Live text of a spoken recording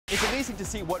It's amazing to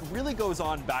see what really goes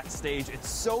on backstage. It's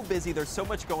so busy, there's so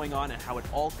much going on, and how it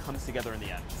all comes together in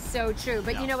the end. So true,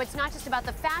 but you know, it's not just about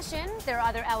the fashion. There are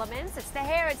other elements. It's the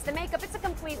hair, it's the makeup, it's a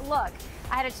complete look.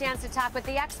 I had a chance to talk with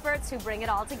the experts who bring it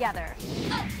all together.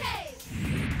 Okay.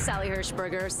 Sally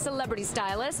Hershberger, celebrity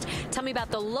stylist. Tell me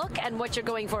about the look and what you're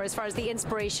going for as far as the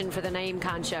inspiration for the Naeem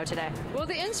Khan show today. Well,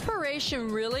 the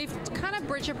inspiration really kind of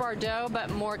Bridget Bardot, but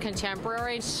more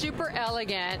contemporary. Super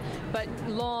elegant, but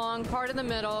long, part of the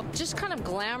middle. Just kind of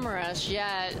glamorous,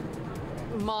 yet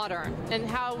modern. And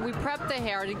how we prep the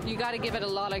hair, you got to give it a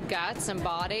lot of guts and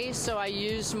body. So I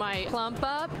use my plump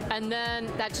up, and then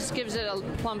that just gives it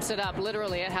plumps it up.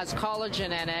 Literally, it has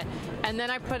collagen in it. And then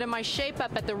I put in my shape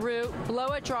up at the root,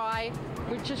 blow it dry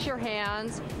with just your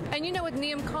hands. And you know, with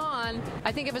Naeem Khan,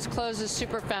 I think of his clothes as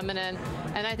super feminine,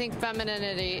 and I think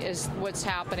femininity is what's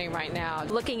happening right now.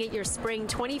 Looking at your spring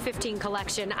 2015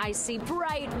 collection, I see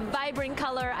bright, vibrant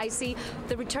color. I see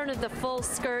the return of the full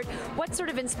skirt. What sort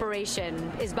of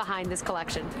inspiration is behind this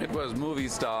collection? It was movie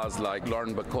stars like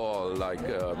Lauren Bacall, like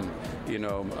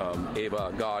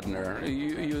Ava Gardner.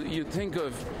 You think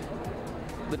of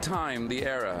the time, the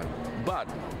era, but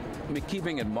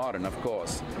keeping it modern, of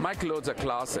course. My clothes are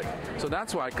classic, so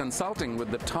that's why consulting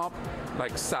with the top,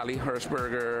 like Sally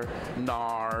Hershberger,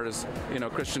 NARS,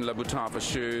 Christian Louboutin for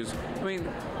shoes. I mean,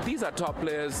 these are top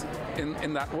players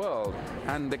in that world,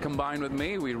 and they combine with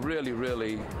me, we really,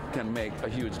 really can make a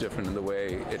huge difference in the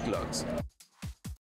way it looks.